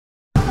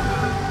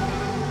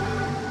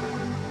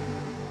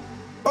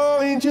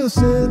angel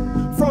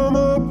sent from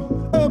up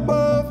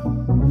above.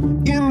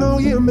 You know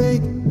you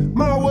make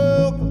my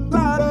world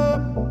light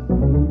up.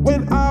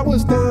 When I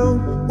was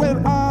down,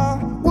 when I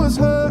was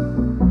hurt,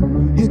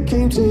 you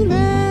came to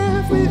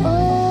lift me up.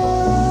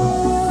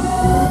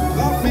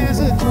 Life is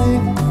a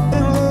drink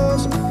and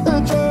love's a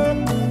drug.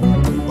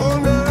 Oh,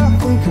 now I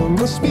think I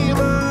must be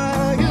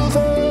miles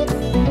up.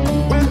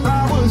 When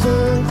I was a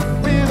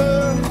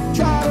river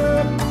dried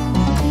up,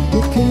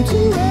 you came to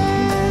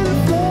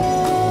lift me up.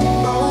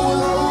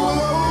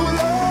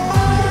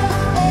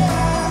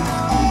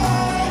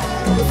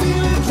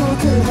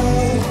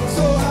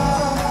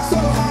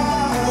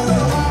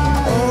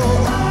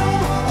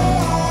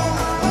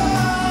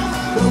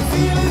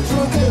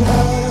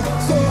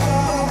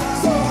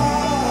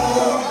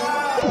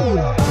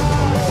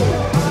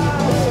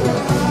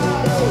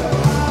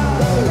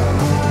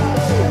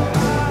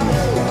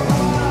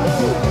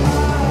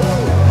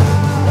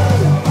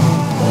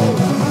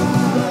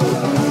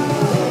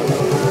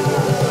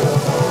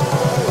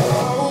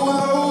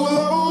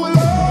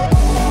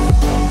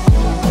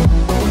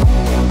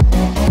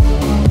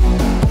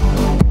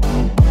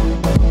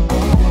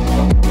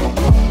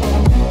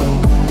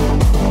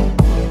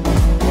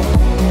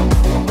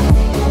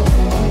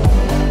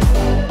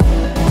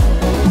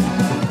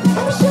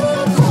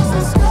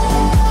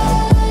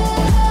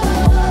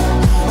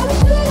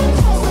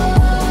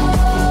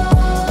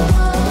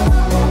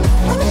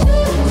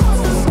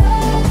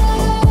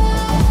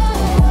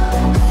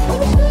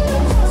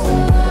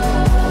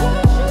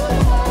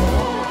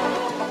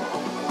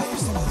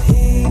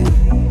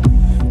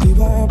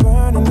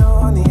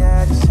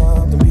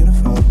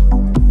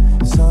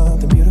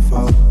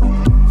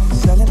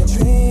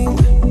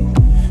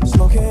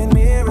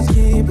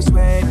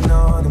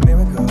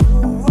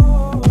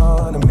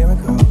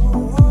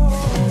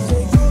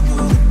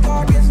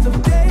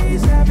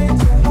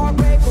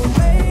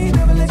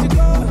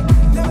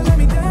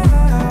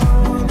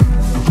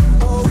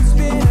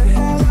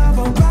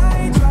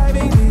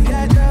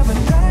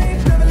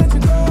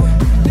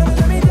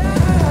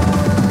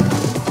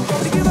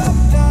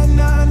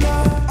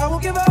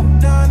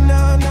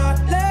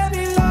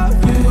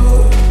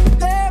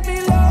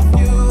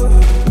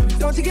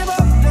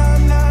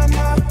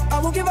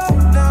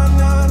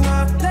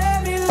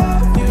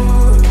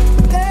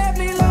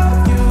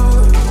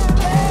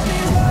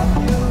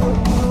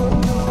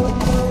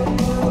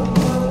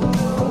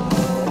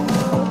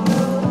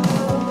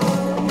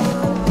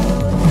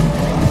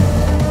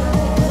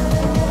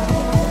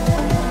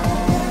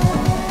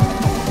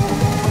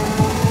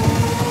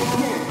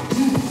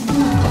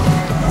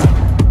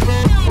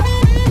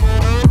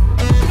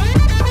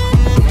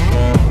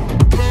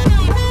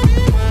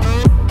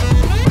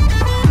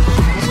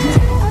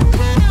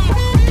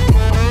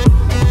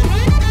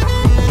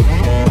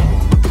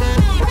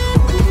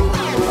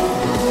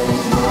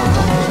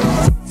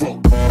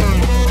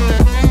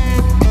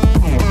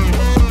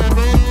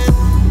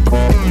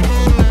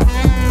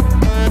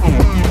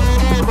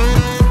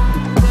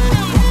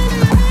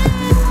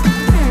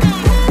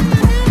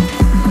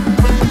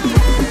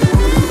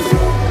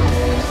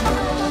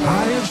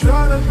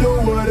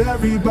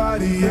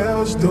 Everybody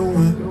else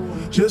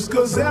doing, just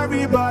cause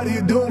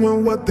everybody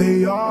doing what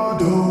they all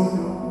do.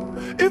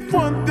 If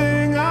one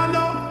thing I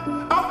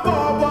know, I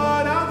fall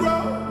but I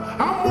grow.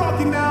 I'm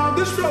walking down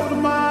this road of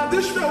mine,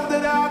 this road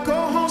that I go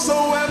home. So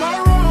am I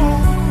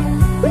wrong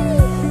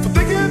for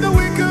thinking that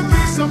we could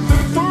be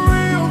something for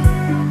real?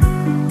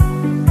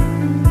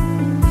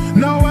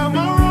 No, am I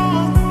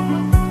wrong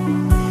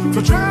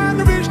for trying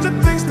to reach the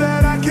things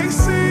that I can't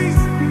see?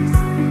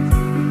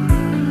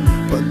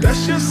 But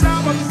that's just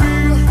how I feel.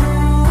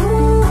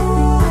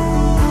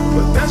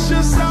 That's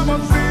just how I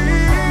feel.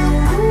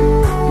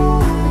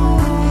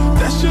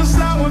 That's just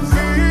how I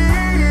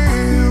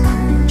feel.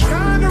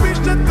 Trying to reach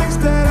the things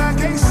that I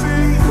can't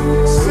see.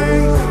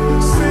 See.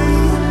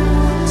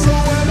 So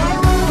am I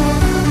wrong?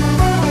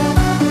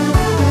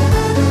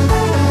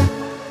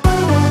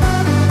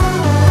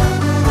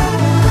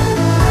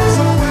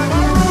 So am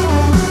I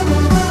wrong?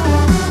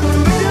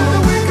 Thinking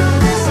that we could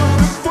be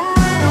something for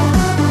real.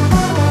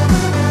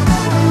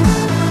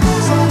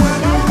 So am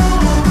I wrong?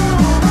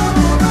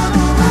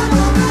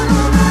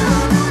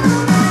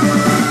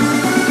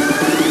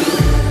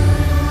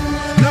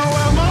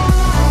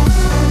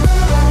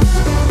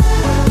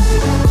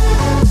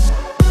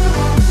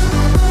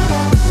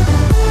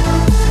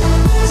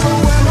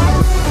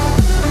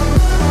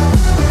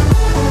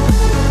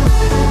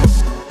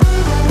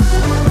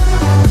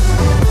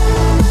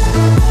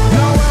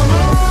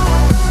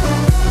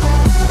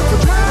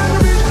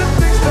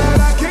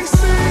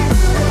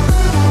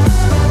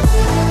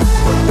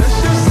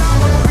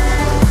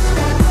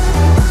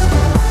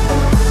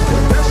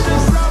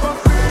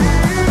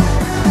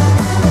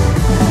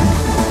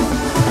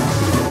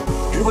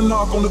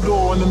 Knock on the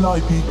door and the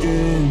night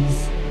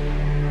begins.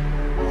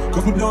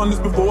 Cause we've done this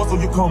before, so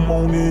you come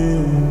on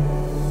in.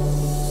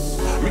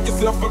 Make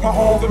yourself at my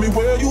home, tell me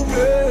where you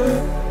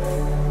been.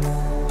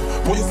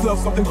 Pour yourself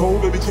something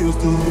cold, baby, cheers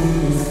to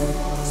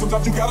this.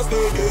 Sometimes you gotta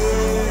stay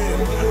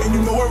in, and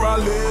you know where I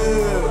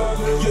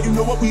live. Yeah, you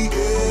know what we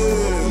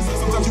is.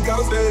 Sometimes you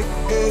gotta stay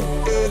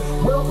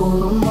in.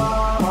 Welcome to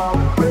my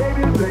house,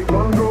 baby, take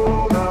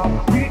control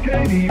now. We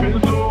can't even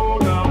slow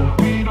down.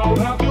 We don't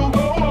have to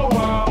go a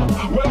while.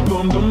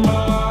 Welcome to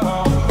my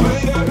house.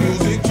 Play that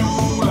music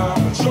too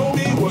loud. Show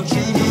me what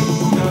you do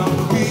now.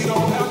 We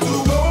don't have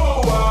to go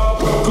a while.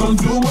 Welcome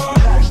to my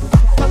house.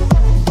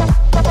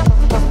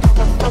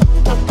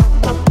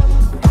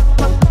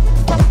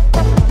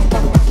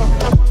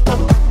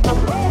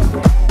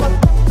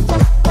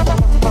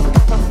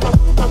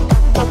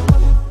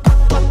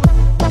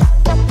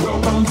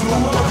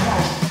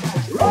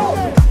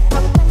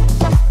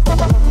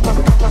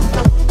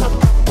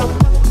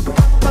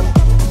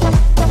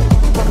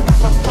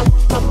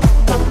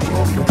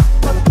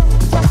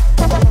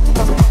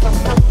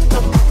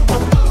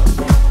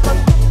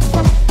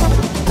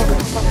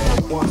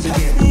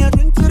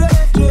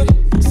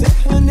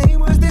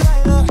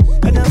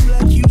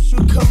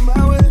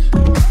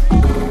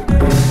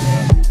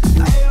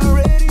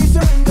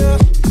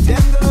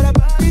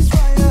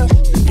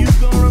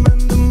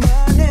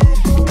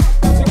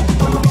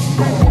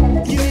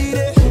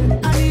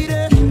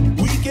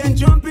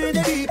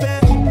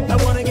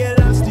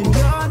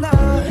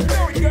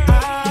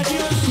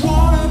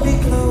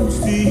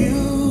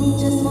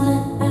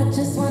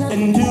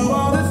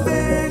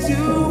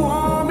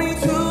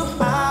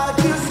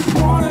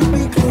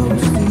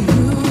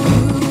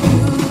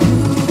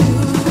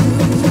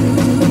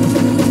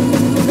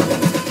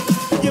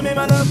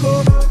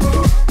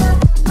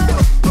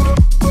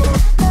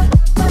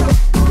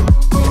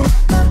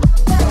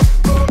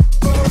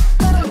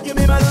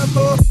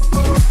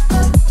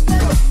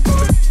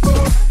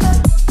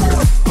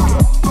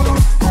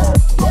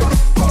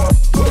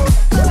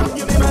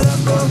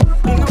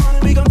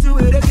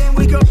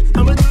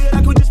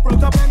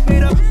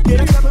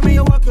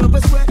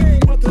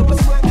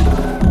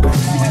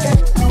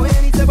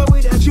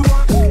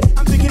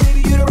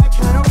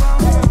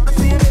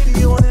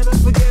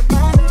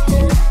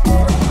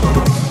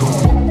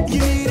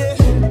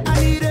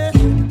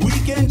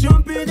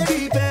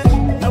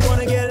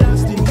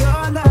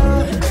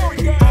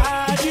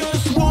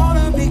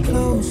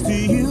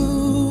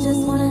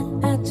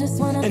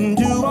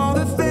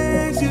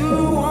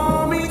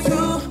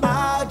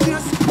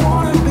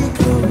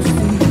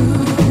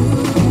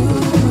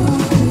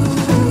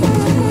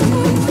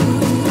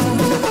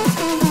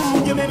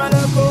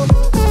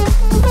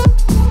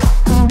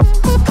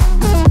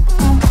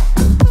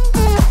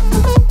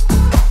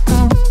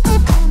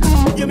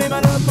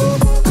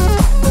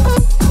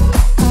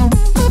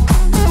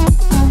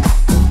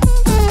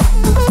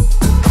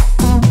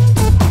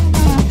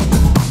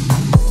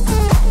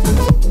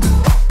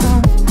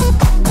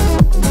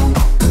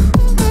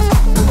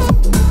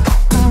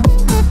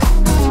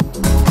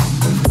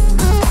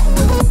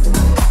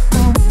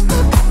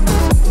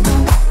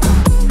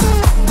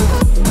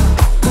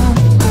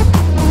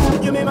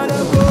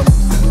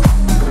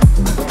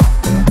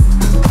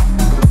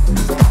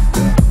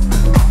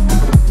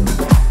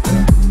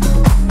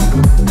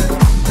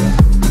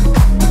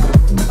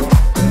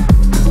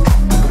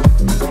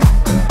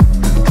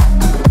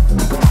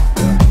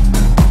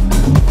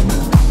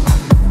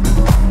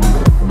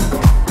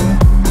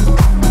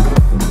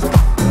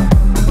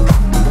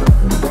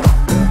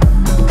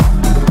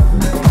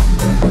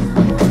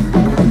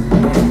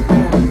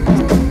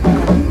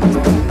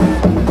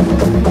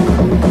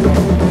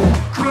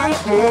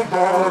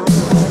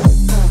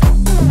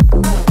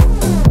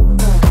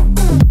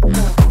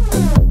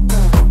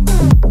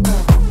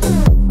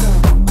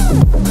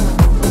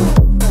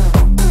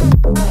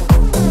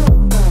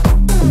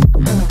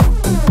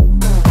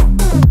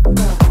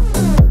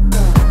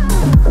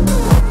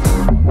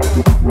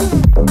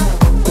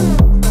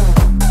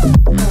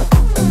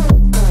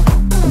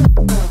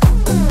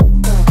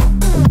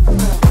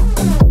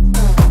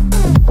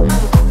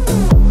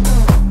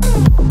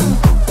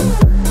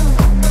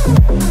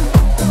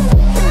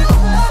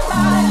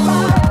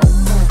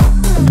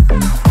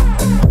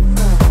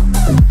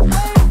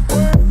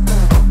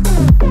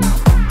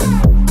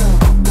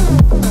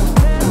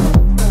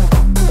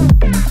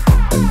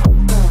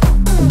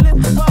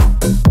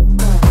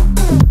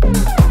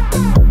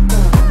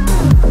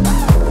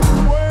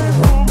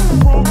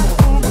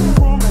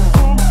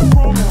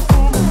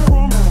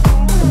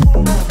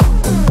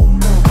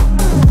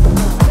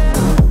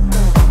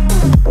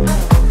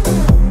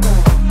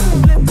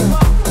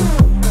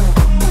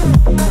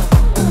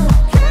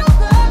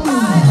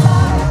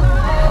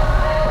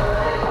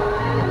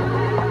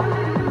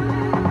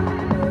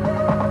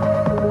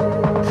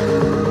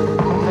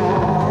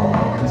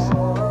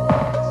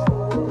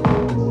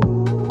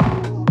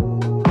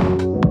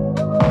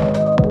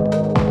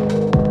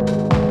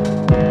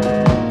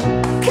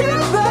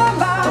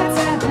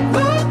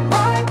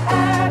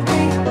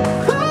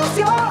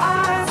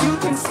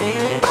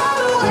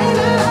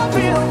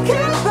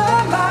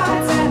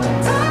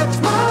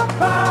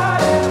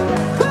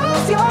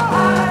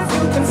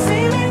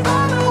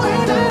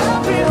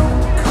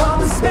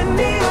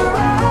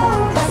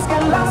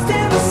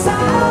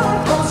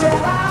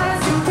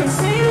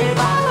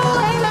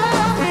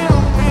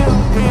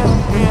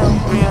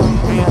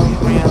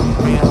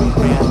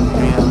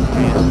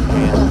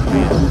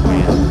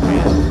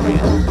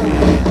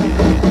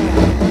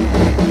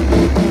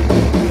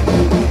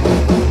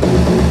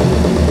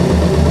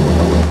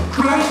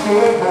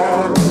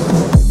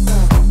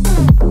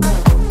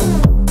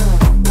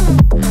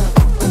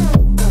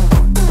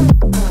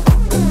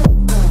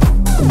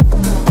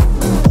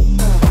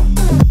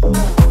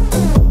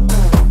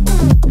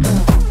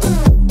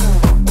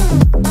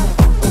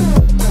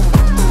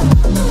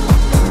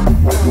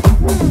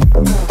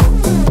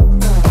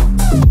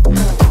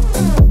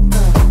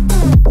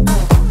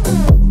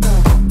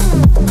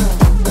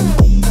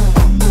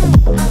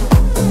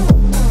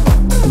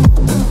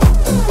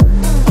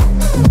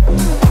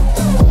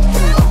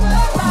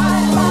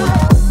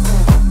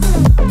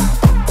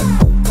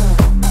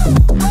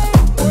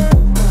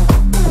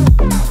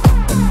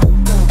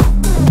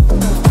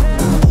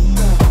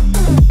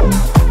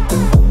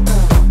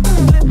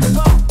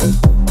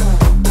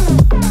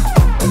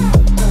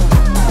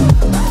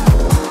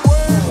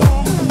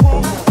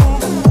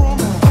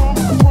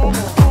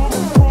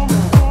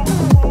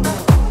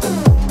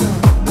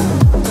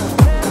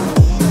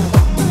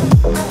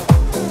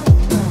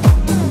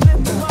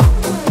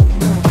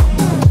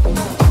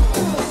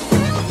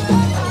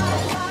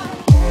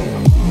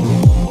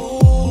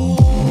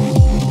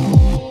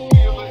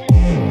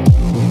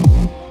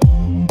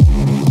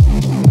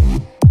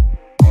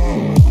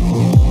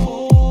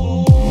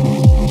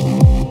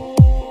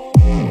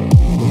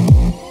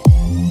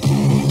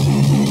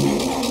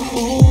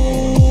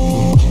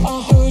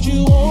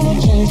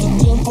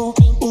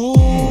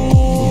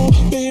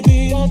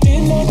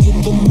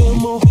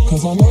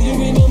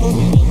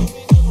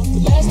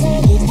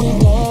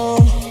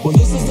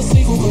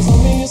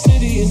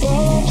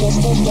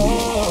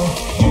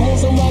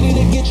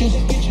 you.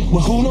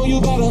 Well, who know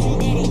you better?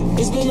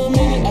 It's been a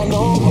minute, I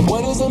know, but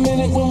what is a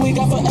minute when we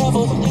got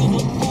forever?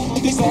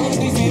 These fellas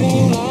be feeding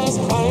you lies.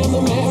 I am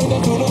the man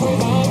that through the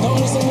grapevine. Don't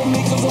listen to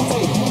me 'cause I'm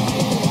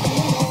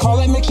fake. Call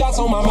it mix shots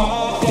on my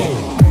mind. Yeah.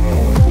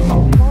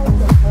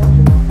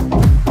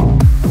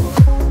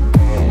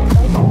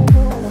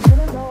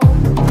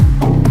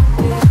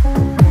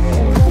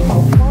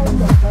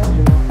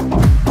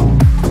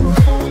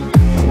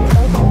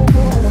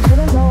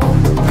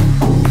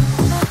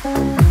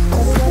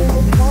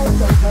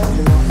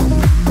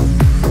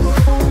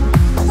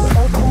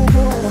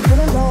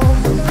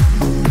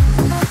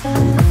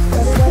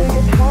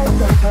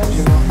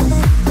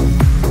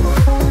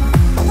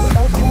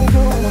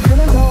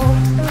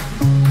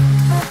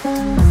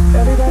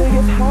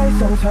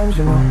 Sometimes,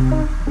 you know.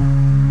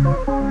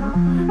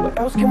 What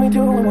else can we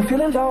do when we're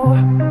feeling low?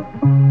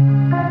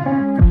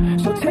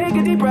 So take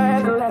a deep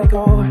breath and let it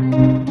go.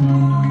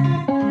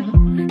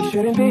 You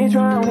shouldn't be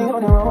drowning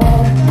on your own.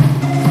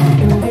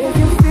 And if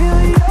you feel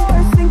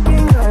you're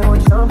sinking, I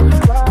will jump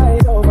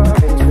right over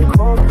into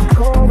cold,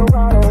 cold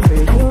water for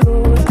you.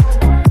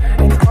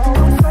 And all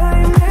the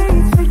time they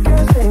take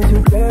us into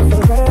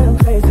different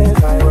places,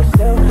 I will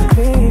still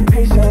be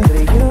patient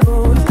with you.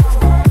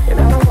 And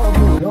I want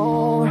you to know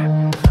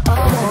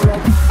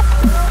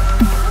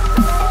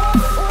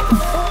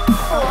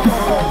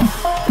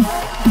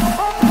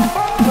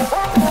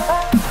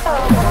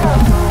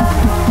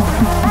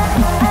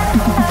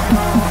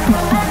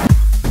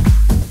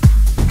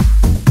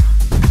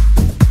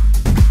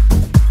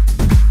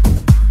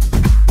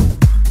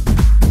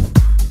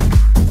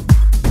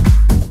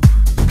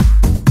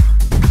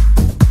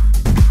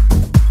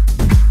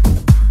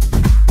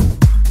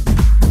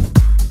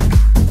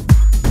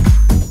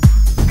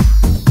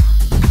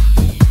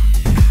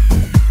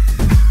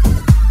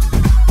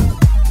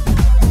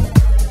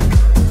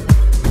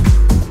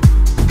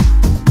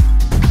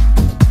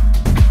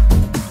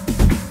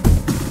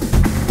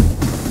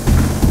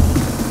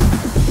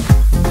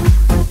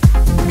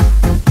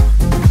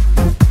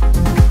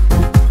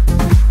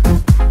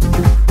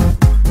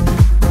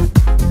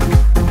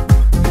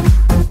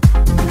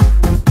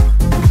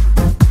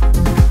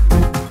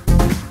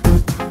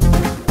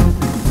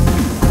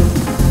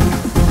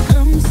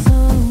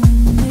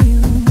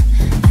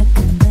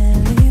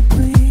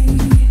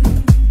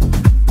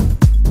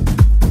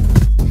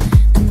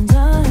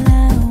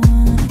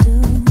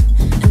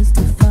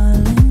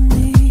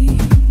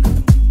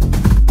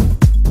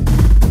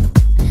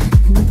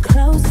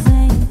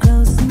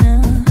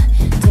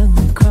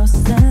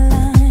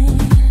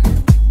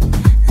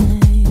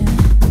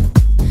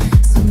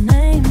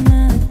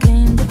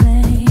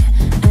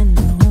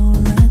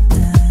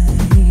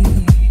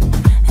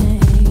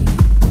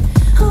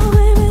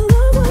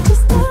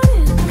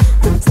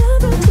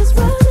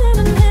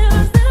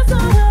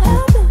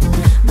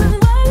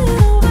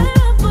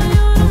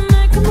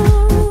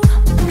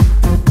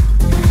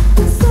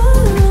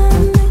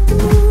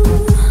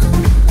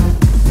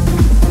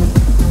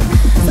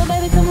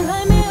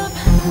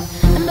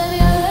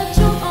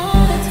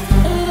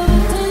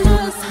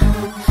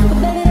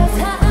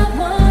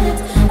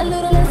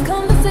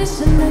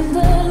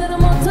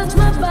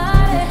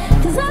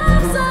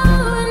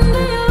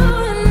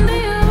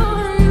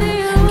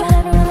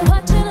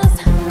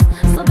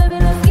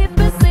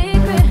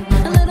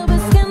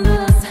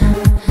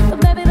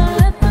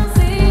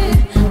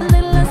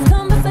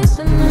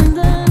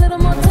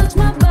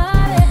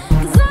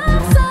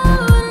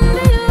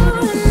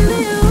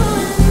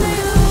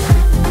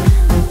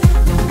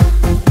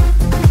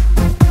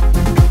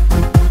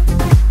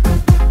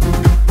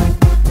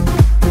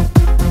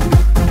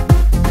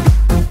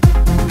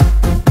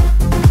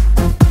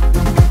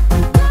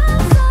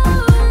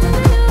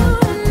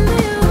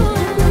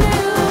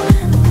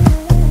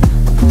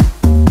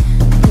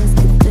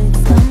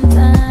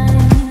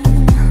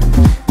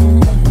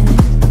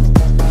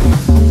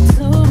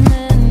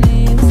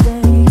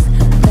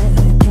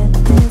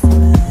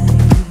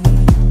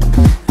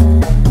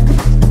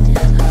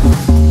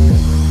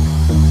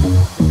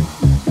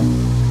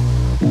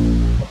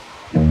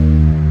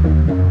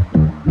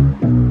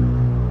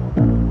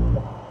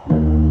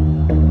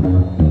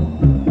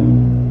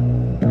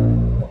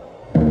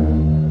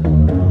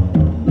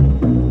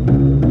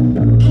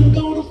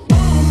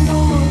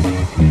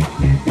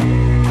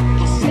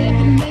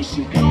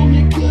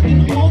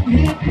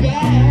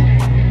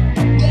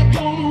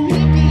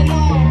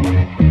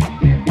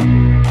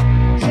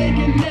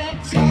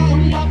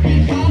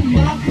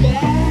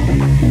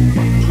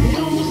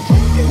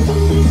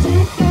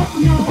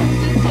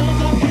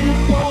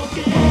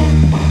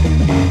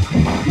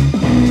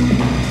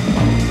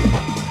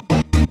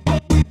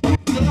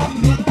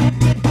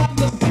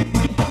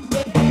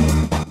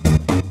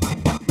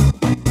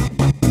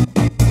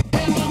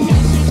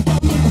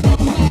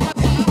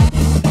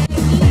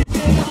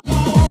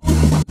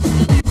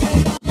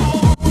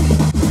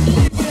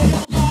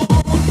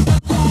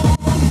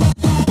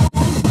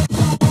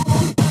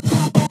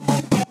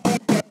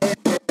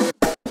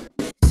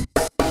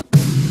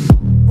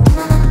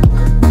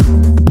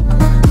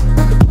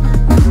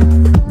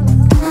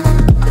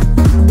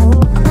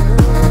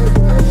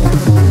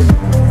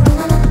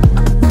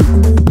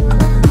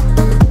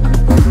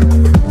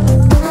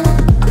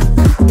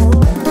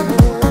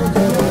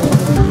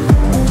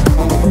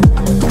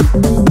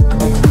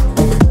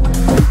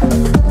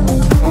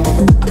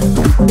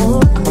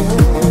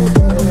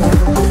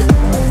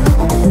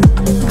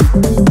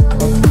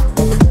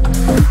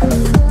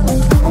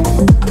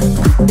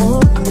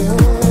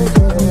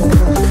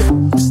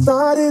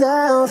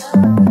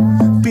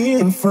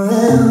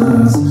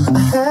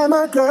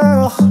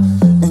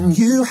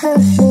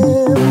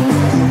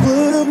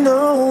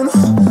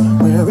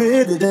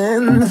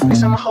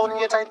Guess I'm holding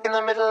you tight in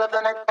the middle of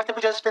the night after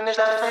we just finished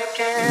last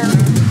weekend.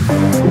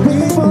 We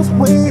both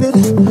waited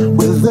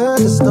with the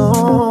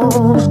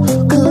storm.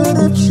 Could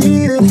have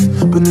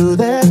cheated, but knew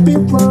that'd be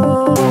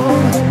wrong.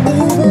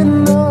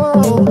 Even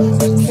though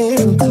we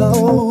came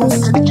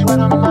close, To get you out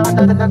on my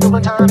mind, not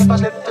doing time if I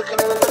slip the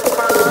canoe into the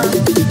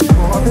crime.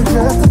 more than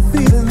just a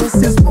feeling, this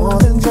is more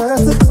than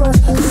just a crush.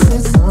 This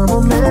is some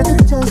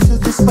romantic gesture,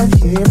 this right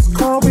here is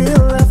called real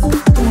love.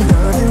 And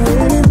nothing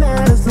really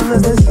matters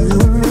unless there's you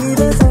and me,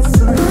 there's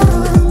us and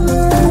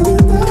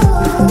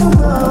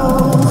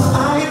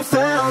I ain't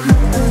found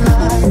nothing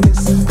like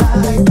this,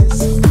 like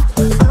this.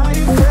 I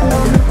ain't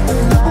found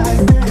nothing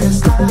like this,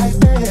 like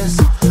this.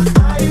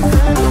 I ain't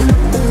found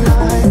nothing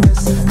like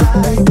this,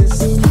 like this.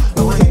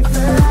 No, I ain't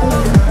found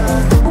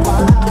nothing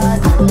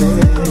like this.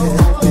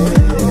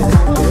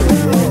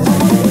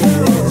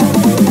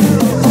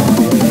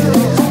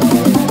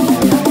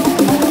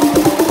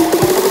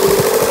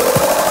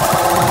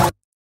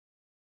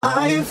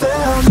 I ain't found.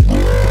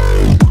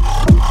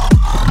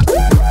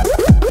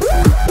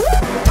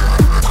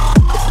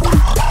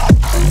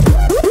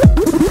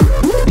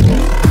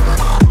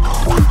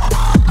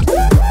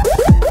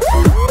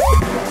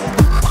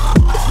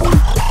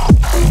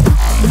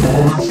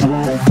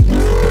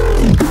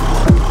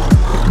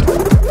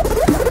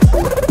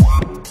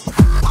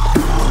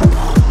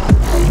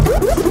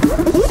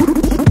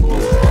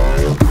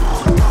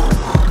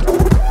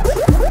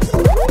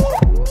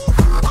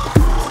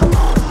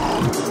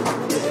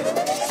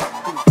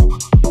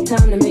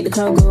 Time to make the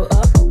club go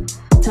up,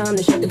 time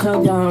to shut the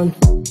club down.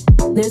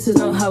 This is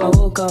not how I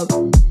woke up,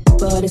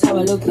 but it's how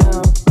I look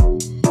now.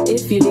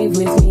 If you leave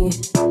with me,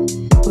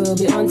 we'll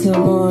be on till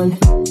morn.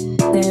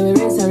 Then we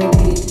rinse and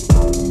repeat,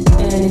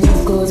 and it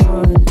just goes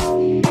on.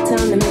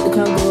 Time to make the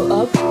club go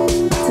up,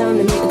 time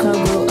to make the club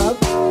go up,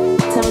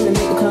 time to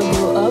make the club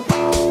go up.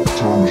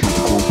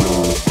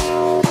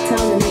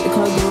 Time to make the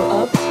club go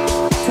up,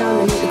 time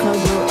to make the club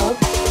go up,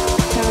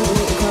 time to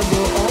make the club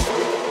go up,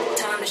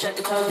 time to shut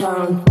the club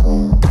down.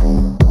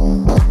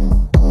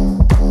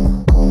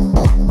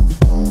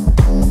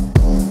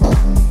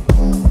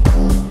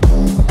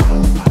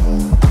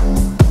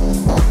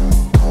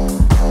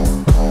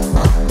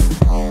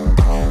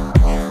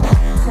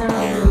 Time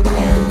to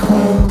make the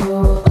club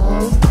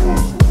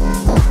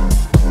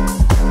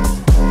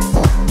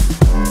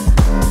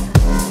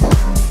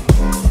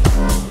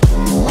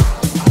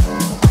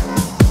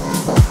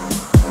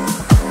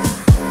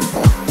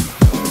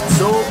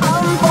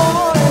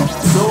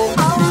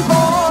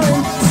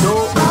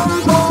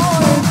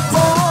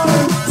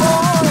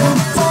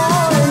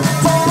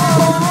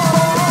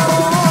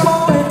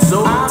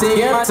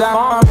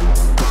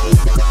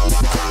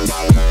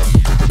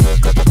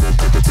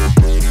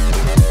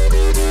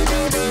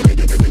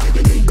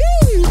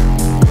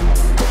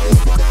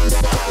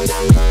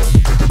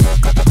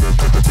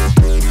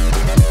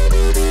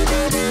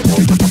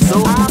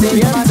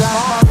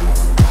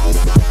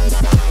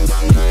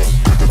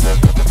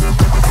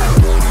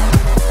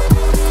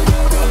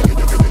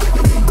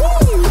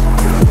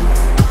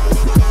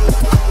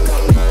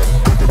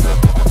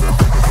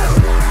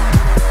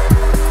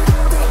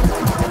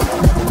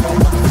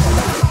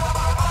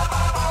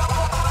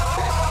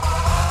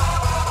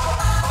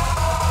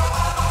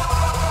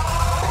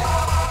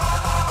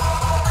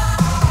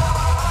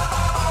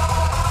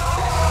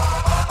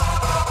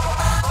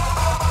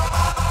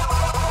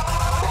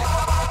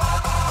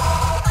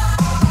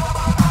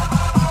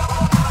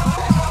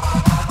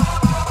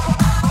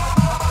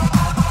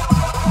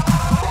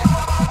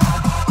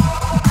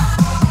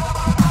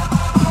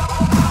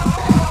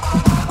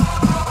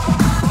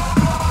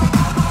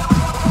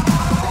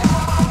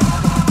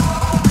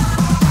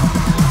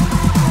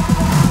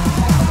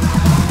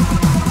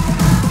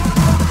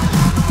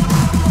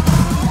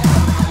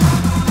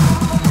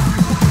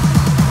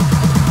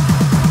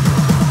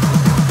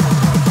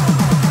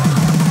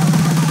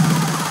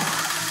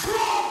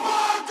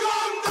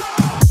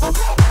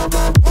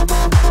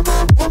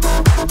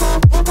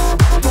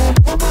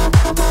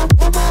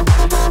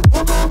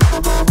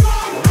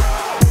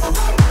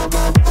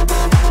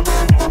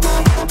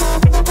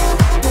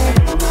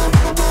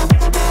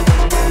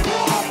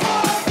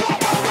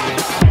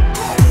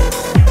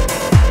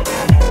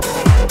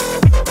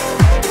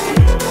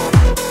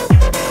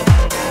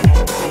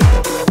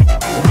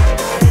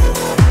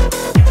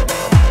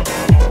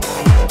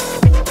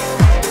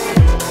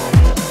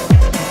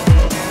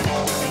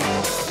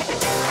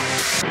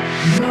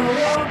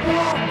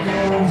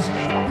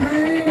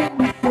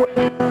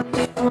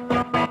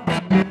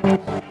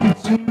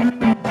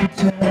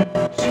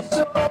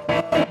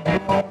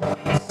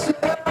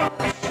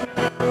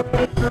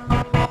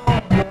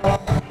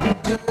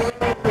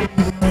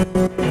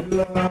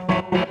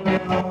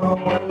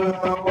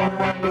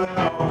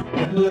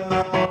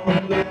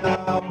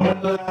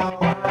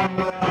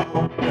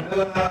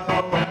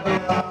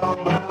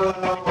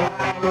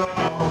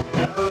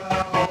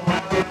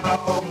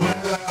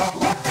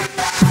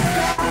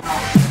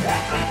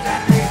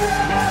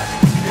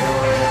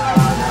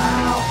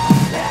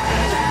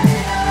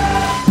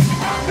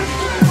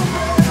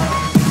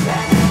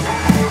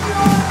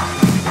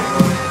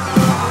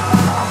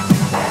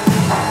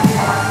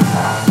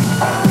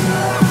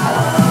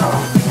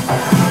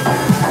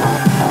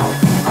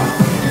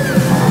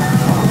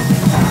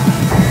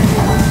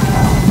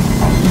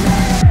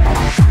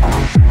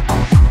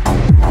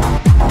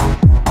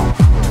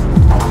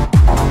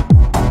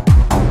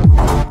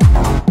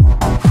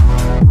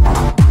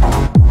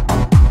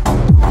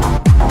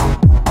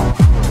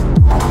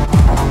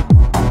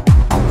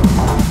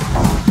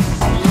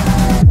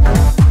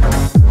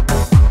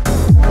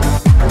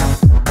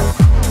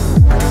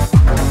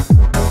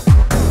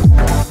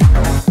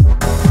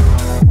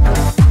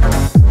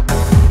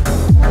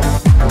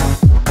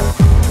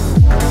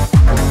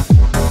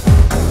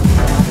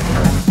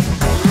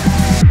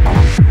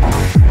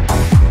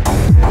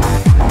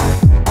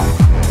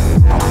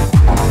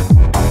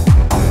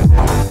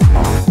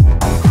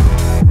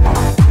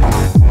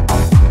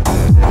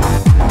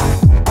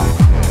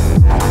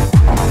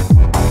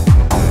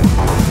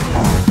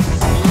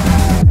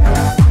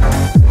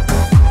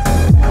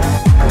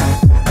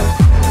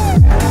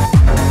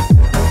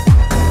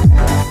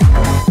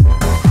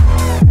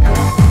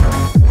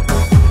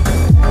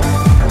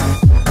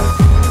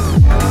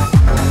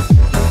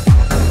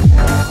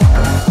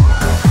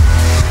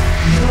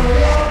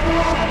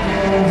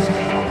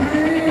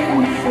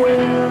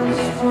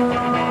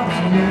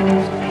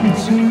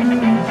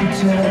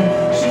to